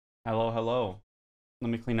Hello, hello.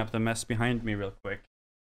 Let me clean up the mess behind me real quick.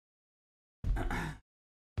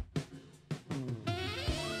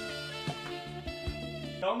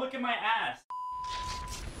 Don't look at my ass.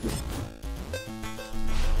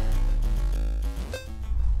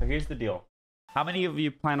 So here's the deal. How many of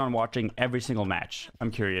you plan on watching every single match?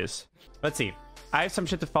 I'm curious. Let's see. I have some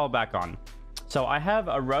shit to fall back on. So I have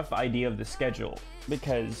a rough idea of the schedule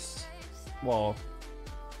because, well,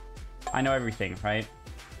 I know everything, right?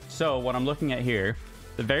 So what I'm looking at here,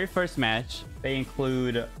 the very first match, they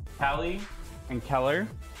include Callie and Keller,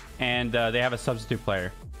 and they have a substitute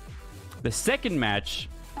player. The second match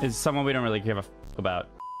is someone we don't really give a fuck about.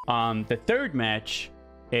 The third match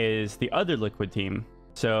is the other Liquid team.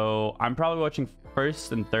 So I'm probably watching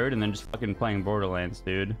first and third and then just fucking playing Borderlands,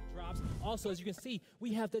 dude. Also, as you can see,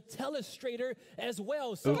 we have the telestrator as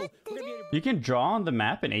well. So we're gonna be able you can draw on the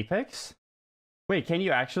map in Apex? Wait, can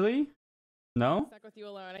you actually? No? Stuck with you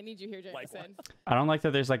alone. I need you here, Jackson. I don't like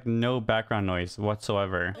that there's like no background noise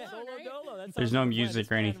whatsoever. There's no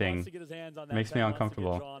music or anything. Makes me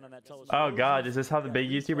uncomfortable. Oh god, is this how the big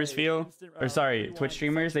YouTubers feel? Or sorry, Twitch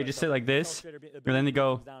streamers? They just sit like this, and then they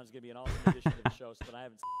go...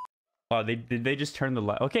 Wow, did they just turn the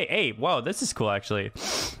light? Okay, hey, whoa, this is cool actually.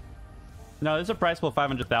 No, there's a prize pool of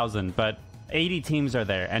 500,000, but 80 teams are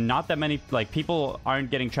there, and not that many, like, people aren't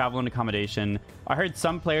getting travel and accommodation. I heard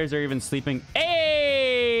some players are even sleeping.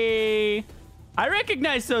 Hey! I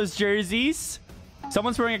recognize those jerseys!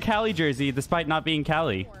 Someone's wearing a Callie jersey despite not being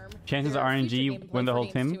Callie. Chances of RNG win the whole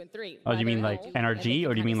team? Oh, do you mean like NRG,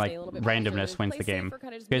 or do you mean like randomness wins the game?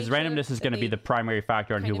 Because randomness is going to be the primary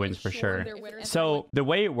factor on who wins for sure. So the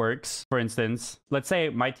way it works, for instance, let's say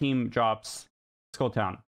my team drops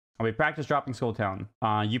Skulltown. We practice dropping Skulltown.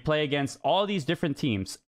 You play against all these different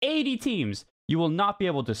teams, 80 teams. You will not be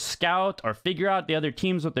able to scout or figure out the other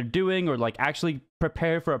teams, what they're doing, or like actually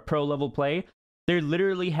prepare for a pro level play. They're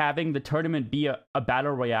literally having the tournament be a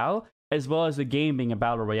battle royale, as well as the game being a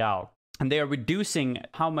battle royale. And they are reducing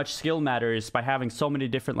how much skill matters by having so many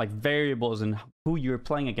different like variables and who you're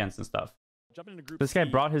playing against and stuff. This guy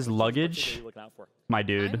brought his luggage. My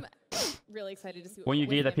dude. Really excited to see when you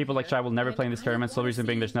agree that people like Shy will never play in this tournament, sole reason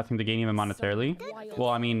being there's nothing to gain even monetarily. Well,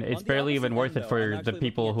 I mean, it's barely even worth it for the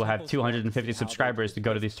people who have 250 subscribers to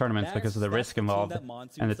go to these tournaments because of the risk involved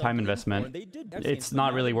and the time investment. It's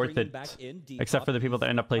not really worth it, except for the people that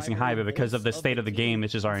end up placing high, but because of the state of the game,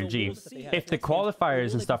 it's just RNG. If the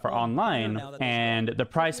qualifiers and stuff are online and the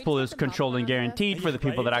prize pool is controlled and guaranteed for the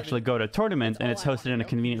people that actually go to tournaments and it's hosted in a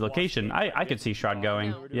convenient location, I could see Shroud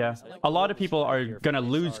going. Yeah. A lot of people are going to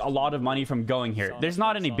lose a lot of money from going here. There's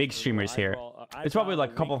not any big streamers here. It's probably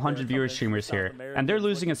like a couple hundred viewer streamers here, and they're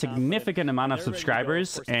losing a significant amount of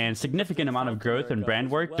subscribers and significant amount of growth and brand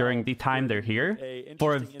work during the time they're here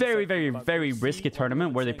for a very, very, very risky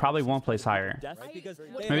tournament where they probably won't place higher.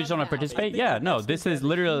 Maybe just want to participate? Yeah, no, this is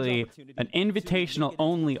literally an invitational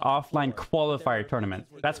only offline qualifier tournament.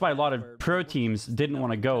 That's why a lot of pro teams didn't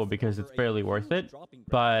want to go, because it's barely worth it,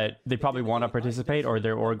 but they probably want to participate, or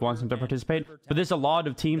their org wants them to participate. But there's a lot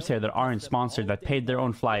of teams here that aren't sponsored, that paid their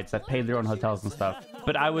own flights, that paid their own hotels and stuff.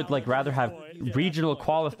 But I would like rather have regional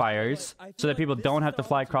qualifiers so that people don't have to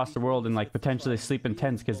fly across the world and like potentially sleep in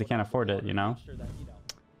tents because they can't afford it, you know?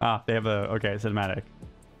 Ah, they have a, okay, cinematic.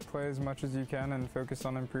 Play as much as you can and focus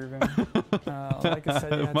on improving. Like I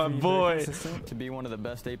said, you have my to be boy. very consistent. To be one of the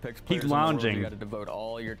best Apex players He's lounging. in the world, you got to devote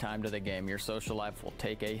all your time to the game. Your social life will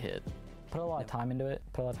take a hit. Put a lot of time into it.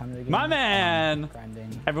 Put a lot of time into the game. My man!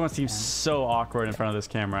 Grinding. Everyone seems so awkward in front of this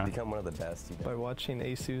camera. Become one of the best. By watching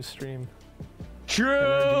Asu stream.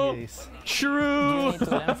 True! True! You need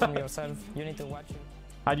to learn from yourself. You need to watch it.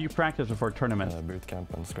 How do you practice before tournaments? Boot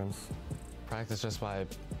camp and scrims. Practice just by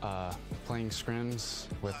playing scrims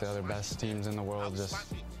with the other best teams in the world,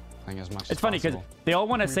 just playing as much as It's funny because they all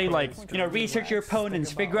want to say like, you know, research your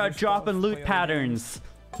opponents, figure out drop and loot patterns.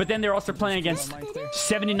 But then they're also playing against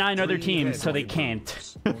 79 other teams, so they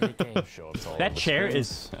can't. That chair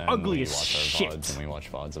is ugly as shit.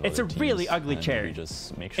 It's a really ugly chair,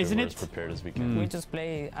 isn't it? We just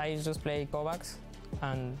play. I just play Kovacs,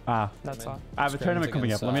 and that's all. I have a tournament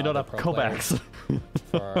coming up. Let me load up Kovacs.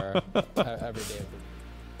 For every day.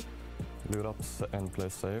 Loot ups and play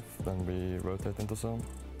safe, then we rotate into zone.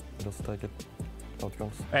 Just take it.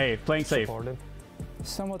 Outcomes. Hey, playing safe.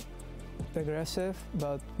 Somewhat aggressive,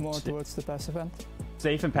 but more towards the passive end.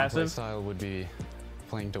 Safe and passive? Style would be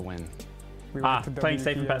playing to win. Playing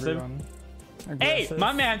safe and passive? Hey,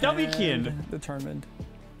 my man, W-keying. Determined.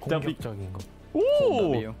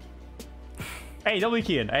 Ooh! Hey,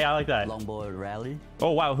 W-keying. Hey, I like that. Longbow rally.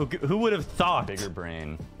 Oh, wow. Who would have thought? Bigger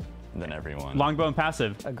brain than everyone. Longbow and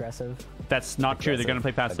passive. Aggressive. That's not true. They're gonna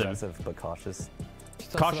play passive. Aggressive but cautious.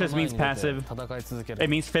 Cautious means passive. It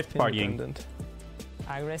means fifth partying.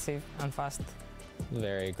 Aggressive and fast.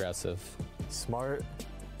 Very aggressive. Smart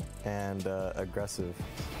and aggressive.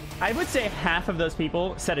 I would say half of those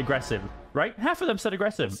people said aggressive, right? Half of them said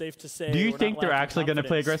aggressive. Safe to say, do you think they're actually going to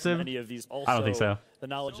play aggressive? I don't think so. The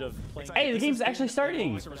knowledge of hey, the game's actually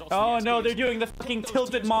starting. Oh no, they're doing the fucking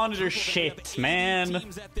tilted monitor shit, man.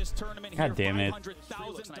 God damn it.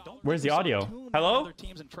 Where's the audio? Hello?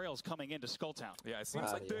 Yeah, it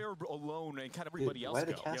seems like they're alone and kind of everybody else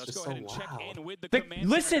go. Yeah, let's go ahead and check in with the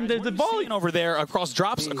listen, the volume over there across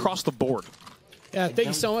drops across the board. Yeah, thank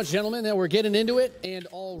you so much, gentlemen. Now we're getting into it, and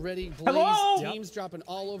already Blaze teams dropping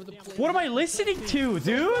all over the place. What am I listening to,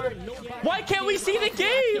 dude? Why can't we see the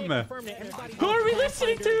game? Who are we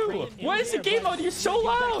listening to? Why is the game audio so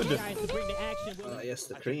loud? Yes,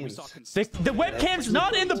 the Koreans. The webcam's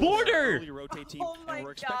not in the border. Oh my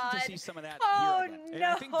god. Oh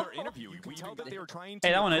no.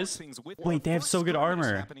 Hey, that one is. Wait, they have so good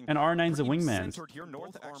armor. And R9's a wingman.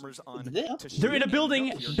 They're in a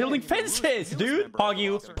building fences, dude. Pog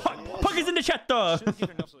you. Pog is in the chat though.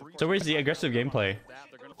 So where's the aggressive gameplay?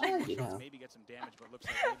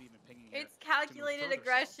 It's calculated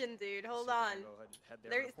aggression, dude. Hold on.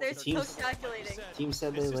 They're so calculating. Team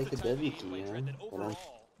said they like the W key, yeah?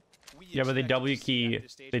 Yeah, but they W key,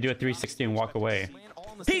 they do a 360 and walk away.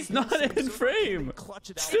 He's not in frame!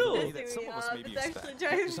 Still!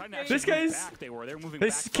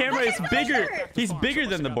 This camera is bigger! He's bigger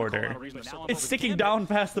than the border. It's sticking down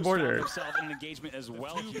past the border.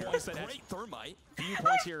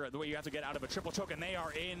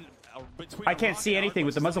 I can't see anything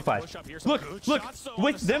with the muzzle flash. Look!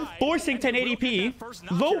 With them forcing 1080p,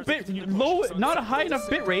 low, not a high enough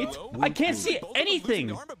bit rate, I can't see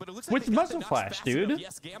anything with muzzle flash, dude.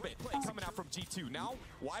 Coming out from G2 now.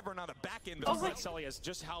 Wyvern on the back end of Mendokusaii is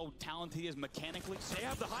just how talented he is mechanically. They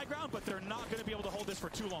have the high ground, but they're not going to be able to hold this for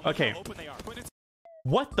too long. Okay.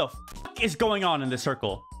 What the fuck is going on in this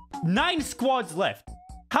circle? 9 squads left.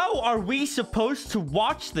 How are we supposed to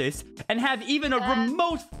watch this and have even a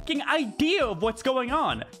remote fucking idea of what's going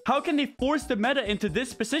on? How can they force the meta into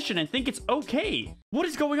this position and think it's okay? What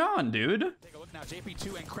is going on, dude? Take a look now.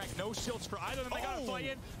 JP2 and Kraab, no shields for either of them. They got to fight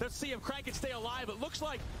in. Let's see if Kraab can stay alive. It looks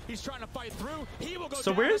like he's trying to fight through. He will go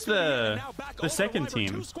so down. Where's the second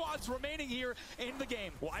team? 2 squads remaining here in the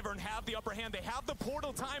game. Wyvern have the upper hand. They have the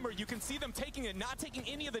portal timer. You can see them taking it, not taking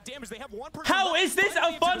any of the damage. They have one person. How is this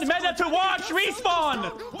a fun meta to watch?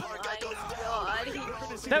 Respawn!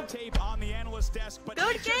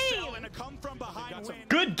 Good game!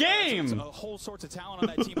 Good game! A whole sorts of talent on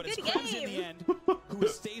that team, but it's Kraab in the end who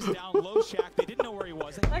stays down low. Shack, they didn't know where he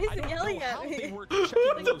was. Why is he yelling at me? They were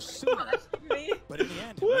checking low sooner. But in the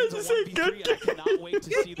end, why is this a good game? I cannot wait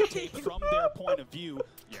to see the tape from their point of view.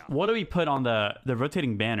 Yeah. What do we put on the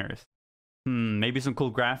rotating banners? Maybe some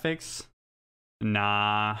cool graphics?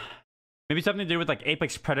 Nah. Maybe something to do with like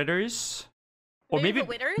Apex Predators? Or maybe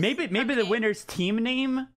the winner's team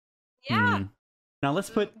name? Yeah. Now let's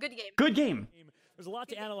put good game. Good game. There's a lot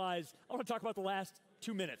to analyze. I want to talk about the last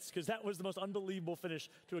 2 minutes because that was the most unbelievable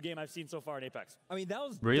finish to a game I've seen so far in Apex. I mean, that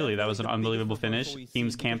was an unbelievable finish.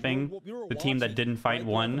 Teams camping. The team that didn't fight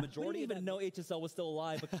won. We didn't even know HSL was still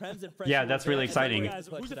alive, but Krem's and yeah, that's really exciting.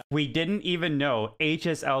 We didn't even know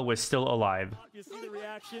HSL was still alive. You see the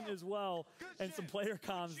reaction as well, and some player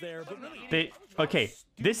comms there. But okay,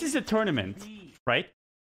 this is a tournament, right?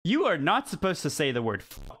 You are not supposed to say the word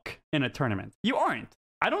fuck in a tournament. You aren't.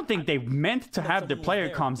 I don't think they meant to have the player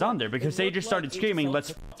comms on there because they just started screaming,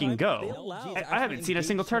 let's fucking go. I haven't seen a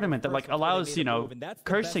single tournament that like allows, you know,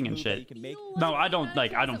 cursing and shit. No, I don't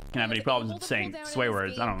have any problems with saying swear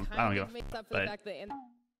words. I don't go. But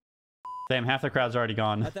damn, half the crowd's already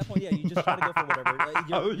gone. At that point, yeah, you just try to go for whatever.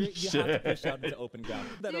 You have to push out into open ground.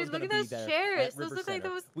 Dude, look at those chairs. Those look like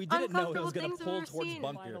those uncomfortable things we've ever seen.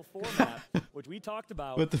 Final format, which we talked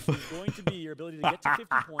about, is going to be your ability to get to 50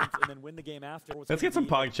 points and then win the game after. Let's get some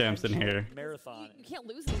pog champs in here. Marathon. You can't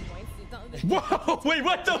lose these points. Whoa! Wait,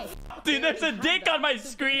 what the f? Dude, there's a dick on my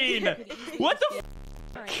screen. What the f?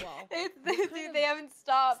 Dude, they haven't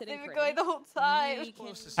stopped. They've been going the whole time.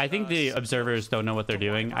 I think the observers don't know what they're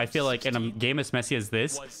doing. I feel like in a game as messy as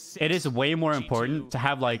this, it is way more important to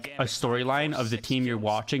have like a storyline of the team you're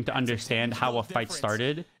watching to understand how a fight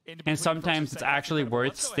started And sometimes it's actually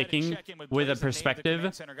worth sticking with a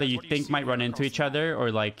perspective that you think might run into each other,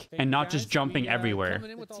 or like, and not just jumping everywhere.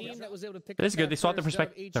 This is good. They swapped the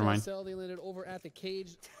perspective. Never mind. They landed over at the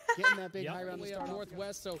cage, getting that big high round to start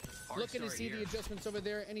northwest. So looking to see the adjustments over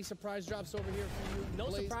there. Any surprise drops over here for you? No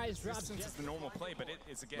surprise drops. Since it's the normal play, but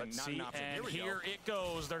it's again not an option. And here it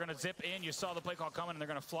goes. They're going to zip in. You saw the play call coming, and they're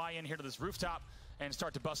going to fly in here to this rooftop and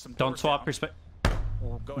start to bust some doors. Don't swap perspective.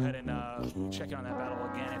 We'll go ahead and check in on that battle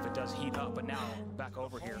again if it does heat up, but now back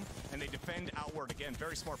over here. And they defend outward again.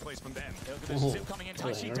 Very smart plays from them. The zip coming in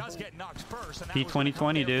tight. She does get knocked first. And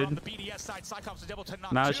P2020, dude.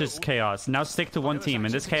 Now it's just chaos. Now stick to one team.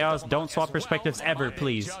 In this chaos, don't swap perspectives ever,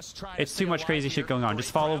 please. It's too much crazy shit going on.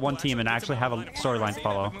 Just follow one team and actually have a storyline to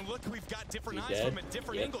follow. Look, we've got different eyes from a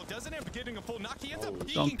different angle. Doesn't have getting a full knock. He ends up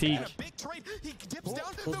peeking. Don't peek. Big trade. He dips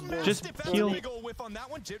down. Just heal. On that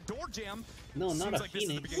one. Door jam. No, not a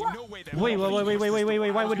Phoenix. Wait,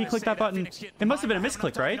 why would he click that button? It must have been a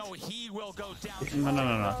misclick, right?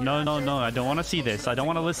 No, I don't want to see this. I don't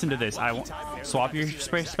want to listen to this. I want swap your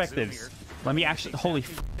perspectives. Let me actually, holy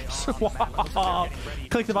swap.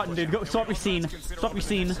 Click the button, dude. Go swap your scene. Swap your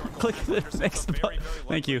scene. Click the next button.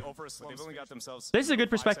 Thank you. This is a good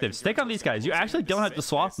perspective. Stick on these guys. You actually don't have to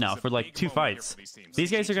swap now for like 2 fights. These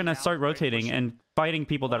guys are gonna start rotating and fighting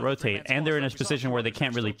people that rotate, and they're in a position where they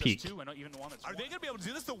can't really peek. Are they gonna be able to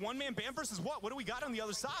do this? The one-man band versus what? What do we got on the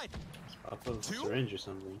other side? Off of syringe or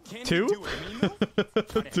something. Two?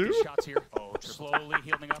 Two? Shots here. Oh, slowly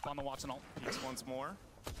healing up on the Watson ult. Once more.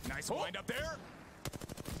 Nice wind up there.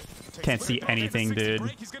 Can't see anything, dude.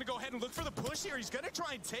 He's gonna go ahead and look for the push here. He's gonna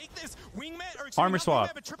try and take this wingman. Armor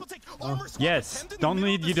swap. Yes.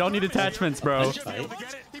 You don't need attachments, bro.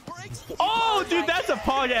 Oh, dude, that's a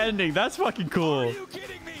pog ending. That's fucking cool.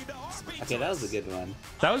 Okay, that was a good one.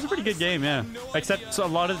 That was a pretty good game, yeah. Except a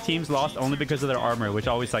lot of the teams lost only because of their armor, which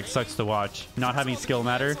always like sucks to watch. Not having skill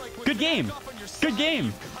matter. Good game. Good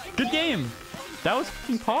game. Good game. That was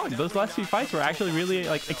fucking pog. Those last few fights were actually really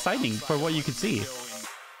like exciting for what you could see.